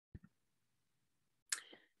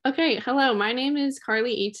Okay, hello, my name is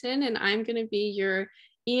Carly Eaton, and I'm going to be your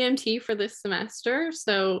EMT for this semester.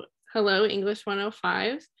 So, hello, English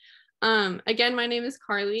 105. Again, my name is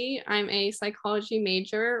Carly. I'm a psychology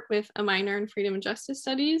major with a minor in freedom and justice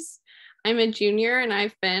studies. I'm a junior, and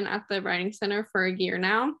I've been at the Writing Center for a year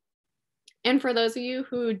now. And for those of you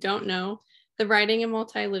who don't know, the Writing and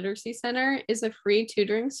Multiliteracy Center is a free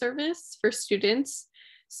tutoring service for students.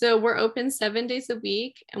 So we're open 7 days a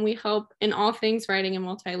week, and we help in all things writing and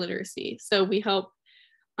multiliteracy. So we help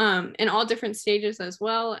in all different stages as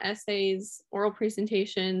well: essays, oral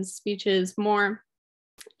presentations, speeches, more.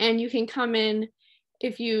 And you can come in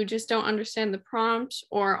if you just don't understand the prompt,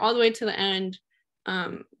 or all the way to the end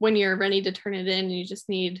when you're ready to turn it in and you just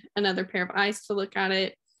need another pair of eyes to look at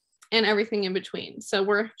it, and everything in between. So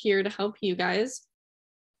we're here to help you guys.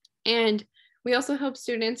 And we also help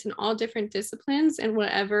students in all different disciplines and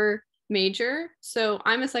whatever major. So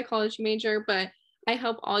I'm a psychology major, but I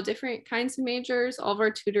help all different kinds of majors. All of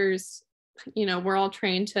our tutors, we're all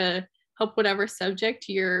trained to help whatever subject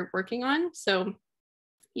you're working on. So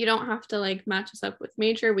you don't have to like match us up with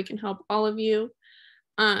major. We can help all of you.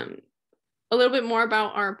 A little bit more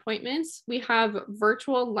about our appointments. We have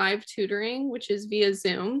virtual live tutoring, which is via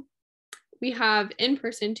Zoom. We have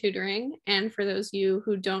in-person tutoring, and for those of you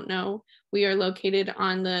who don't know, we are located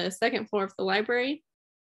on the second floor of the library.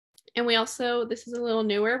 And we also, this is a little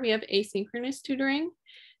newer, we have asynchronous tutoring.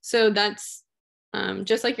 So that's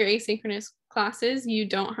just like your asynchronous classes, you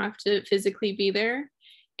don't have to physically be there,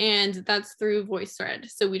 and that's through VoiceThread.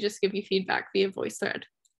 So we just give you feedback via VoiceThread.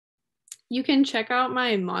 You can check out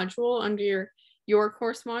my module under your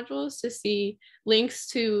course modules to see links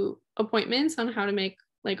to appointments on how to make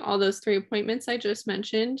like all those 3 appointments I just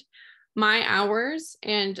mentioned, my hours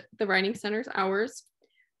and the Writing Center's hours,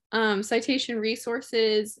 citation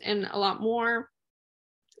resources, and a lot more.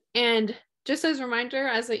 And just as a reminder,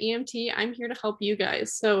 as an EMT, I'm here to help you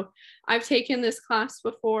guys. So I've taken this class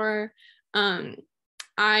before.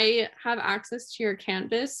 I have access to your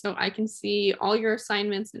Canvas, so I can see all your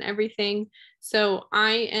assignments and everything. So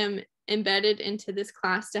I am embedded into this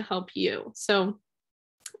class to help you. So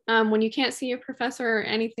when you can't see your professor or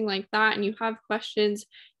anything like that and you have questions,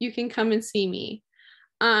 you can come and see me.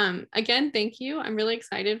 Again, thank you. I'm really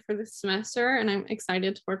excited for this semester, and I'm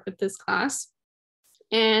excited to work with this class.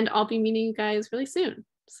 And I'll be meeting you guys really soon.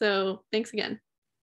 So thanks again.